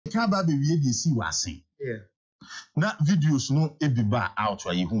can baby we see wasi. Yeah. Na videos no ebiba out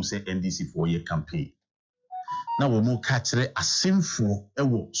where you who say NDC for your campaign. Na wo mo catch a sinful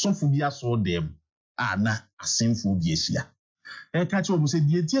ewo somfo bi aso dem na a sinful bi esia. Catch wo mo say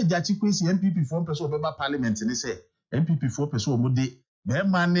die tie Jachi Kwesi MPP for person obeba parliament ni say MPP for person mo de be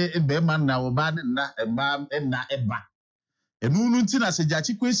man na oba na eba. Enu nu nti na se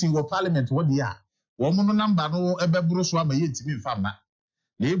Jachi Kwesi wo parliament wo de a wo mo no number no ebeburu so ama yentimi mfa ma.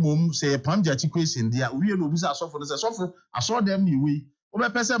 Na emom se pam Jachi Kwesi ndi a wie no obisa asofo no se sofo aso dem ni wi wo be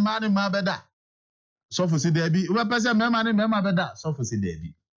pese ma ne ma beda sofo se debi wo be pese mema ne mema beda sofo se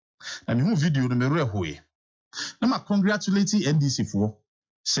debi na me hu video no me rehoe na ma congratulate NDC for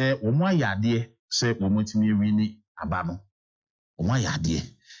se wo mo ayade se wo mo timi wi ni aba no wo mo ayade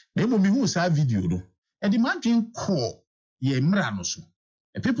na emom me hu sa video no e di man twin ko ye mra no so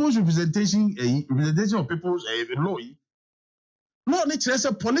a people's representation of people's law ni kire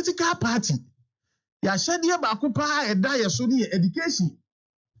se political party ya shede ba ko pa e da ye so ni education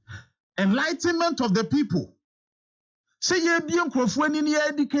enlightenment of the people say ye bi enkrofo ani ni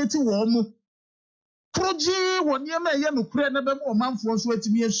educate wo mo proji woni e ma ye no kure na be mo manfo so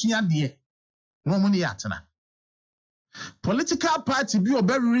atimi asua de no mo ni atena political party bi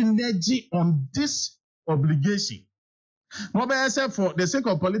oberi energy on this obligation no be say for the sake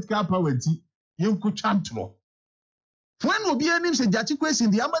of political power ti ye nku twantro when obi anim se Jachi Kwesi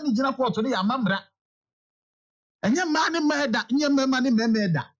ndi ama ni gina court ni amamra enye ma ne meda enye mema ne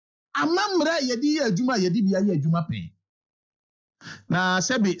memeda amamra yedi ye adwuma yedi bia ye adwuma pe na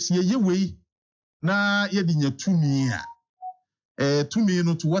sebe si ye wei na yedi nya tumi a tumi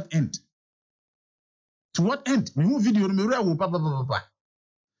no to what end me hu video no me wura wo papa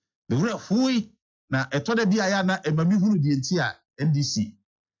me wura hui na etoda bia ya na emami hunu die nti a NDC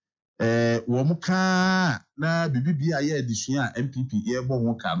wo muka na bibibia ya edisua MPP ye bo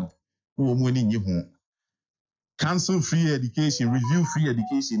ho ka no wo mu ani nyi ho cancel free education review free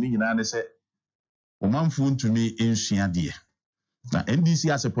education ni nyina ne se o manfo ntumi ensua de na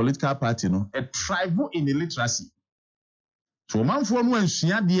NDC as a political party no a thrive in illiteracy so o manfo no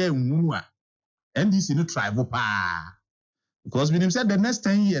ensua de enhunu a NDC no thrive pa because we said the next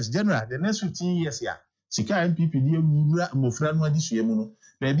 10 years general the next 15 years ya sika MPP de wura mofra no adisua mu no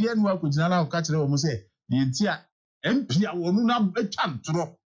baby enu akogina na ka kire wo mo se de ntia MP a wonu na atwa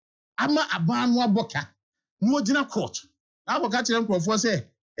ntoro ama aban no aboka no ogina court na aboka kire nkrofo se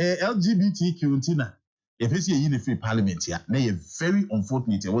LGBTQI ntina e fesi eyi ne free parliament ya na ye very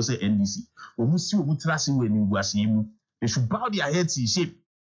unfortunate e wo se NDC wo mu si wo mu trase we ni nguase mu they should bow their heads in shame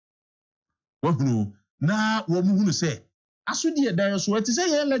wo hunu na wo mu hunu se asudi e dan so eti se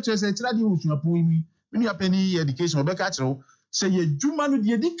ye lectures e tira di usuapon yi mini apani education obeka kire wo say ye juma no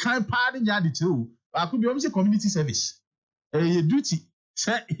de di kan pa de nya de tiro akudi o say community service ye duty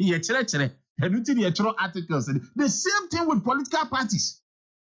say ye kire duty de tiro articles the same thing with political parties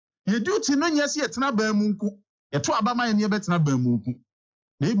ye duty no nya say etena ba mu nko ye to abama ye ne betena ba mu nko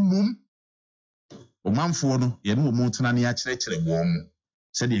na emum o manfo no ye no mo tena ne ya kire wo mu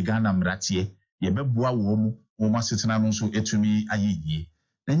say de Ghana mratie ye beboa wo mu wo masetena no so etumi ayeyie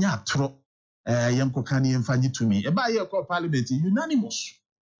na nya atoro yanko kan yemfanyi tumi e ba ye ko parliament unanimous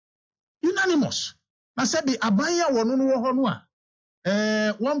na se bi abanya wono no ho no a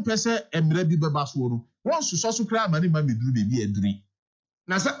one person emre bi beba so no won so kra amani ma meduru bebi eduri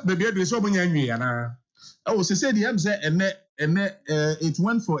na sa bebi eduri so obonya nwi ya na oh se the am say ene it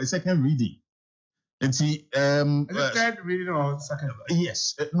went for a second reading third reading or second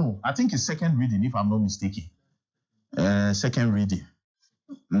yes no I think it's second reading if I'm not mistaken second reading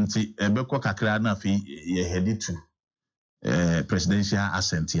nti ebekọ kakra na fe ye headed to presidential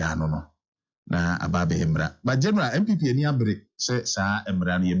assent ya no na ababe emra but general MPP ani abre se saa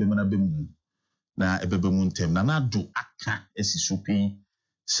emra no ye be mana bemu na ebebemu ntem na do aka esiso pin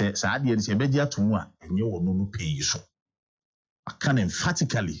se saa de ni se beji atomu a enye wono no pin so aka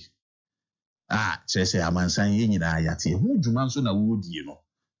emphatically se amansan ye nyina ayate hu dwuma nso na wo die no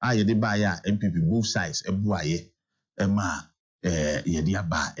ye de ba ya MPP both sides ebuaye ema ye dia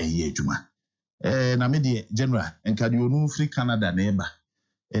ba eye adwuma na me de general enkade onu free Canada na eba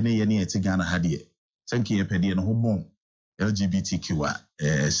ene ye ne eti Ghana ha de sanke ye pede no ho bon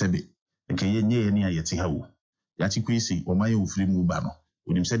LGBTQI sebe nke ye nye ye ne ayeti ha wo Jachi Kwesi o maye ofri mu ba no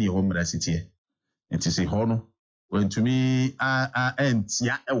onim se de ho mra sitie enti se ho no wentumi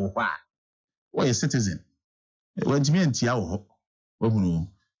entia ewo ho a wo ye citizen wentumi entia wo ho wo hunu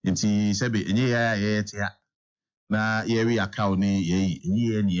enti sebe enye ya ye tia na yewi account ni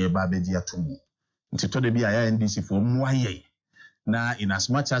ye ni ba be di atomu nti to de bia ya NDC fo mu aye Now, in as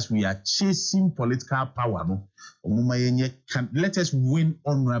much as we are chasing political power, no, let us win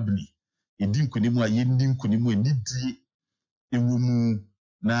honorably. Edim kunimu ayedim kunimu enidi ewumu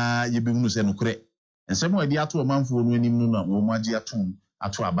na yebemu se no kure. Ensem we di ato omanfo no anim no na wo magye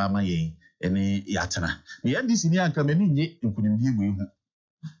ato abama yen ene yatena. Ne ndisi ni anka mani nye nkunimdi egwe hu.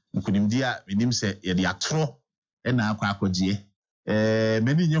 Nkunimdi a menim se ye di atro ena akwa akogye.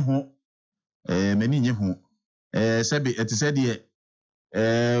 Mani nye ho. Sebe etise de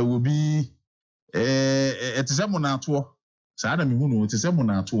wobi etise mo na ato. Saa na mehu no etise mo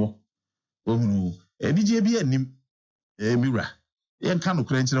na ato. Ohunu edigye bi anim mira yen ka no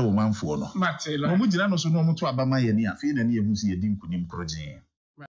kura nkyere wo manfo no Matela mo mugina no so no mo to abama ye ni afi na ne yehu si yedi nkunim kroje